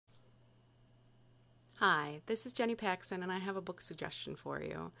Hi, this is Jenny Paxson, and I have a book suggestion for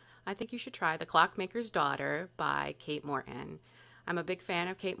you. I think you should try The Clockmaker's Daughter by Kate Morton. I'm a big fan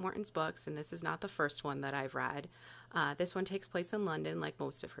of Kate Morton's books, and this is not the first one that I've read. This one takes place in London, like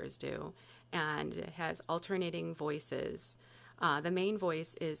most of hers do, and it has alternating voices. The main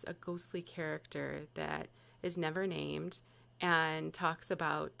voice is a ghostly character that is never named and talks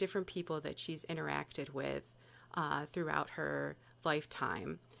about different people that she's interacted with throughout her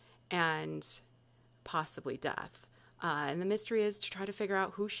lifetime. And possibly death. And the mystery is to try to figure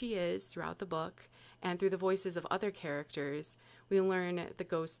out who she is throughout the book, and through the voices of other characters, we learn the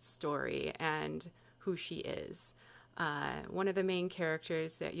ghost story and who she is. One of the main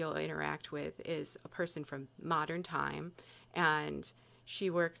characters that you'll interact with is a person from modern time, and she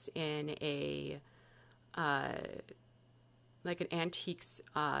works in like an antiques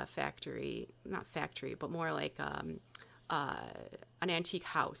factory, not factory, but more like an antique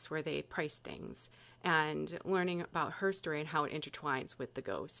house where they price things, and learning about her story and how it intertwines with the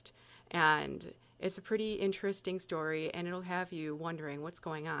ghost. And it's a pretty interesting story, and it'll have you wondering what's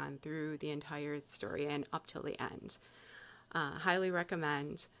going on through the entire story and up till the end. Highly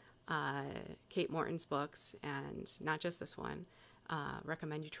recommend Kate Morton's books, and not just this one.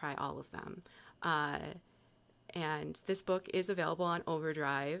 Recommend you try all of them. And this book is available on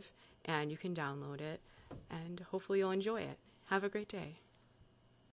Overdrive, and you can download it, and hopefully you'll enjoy it. Have a great day.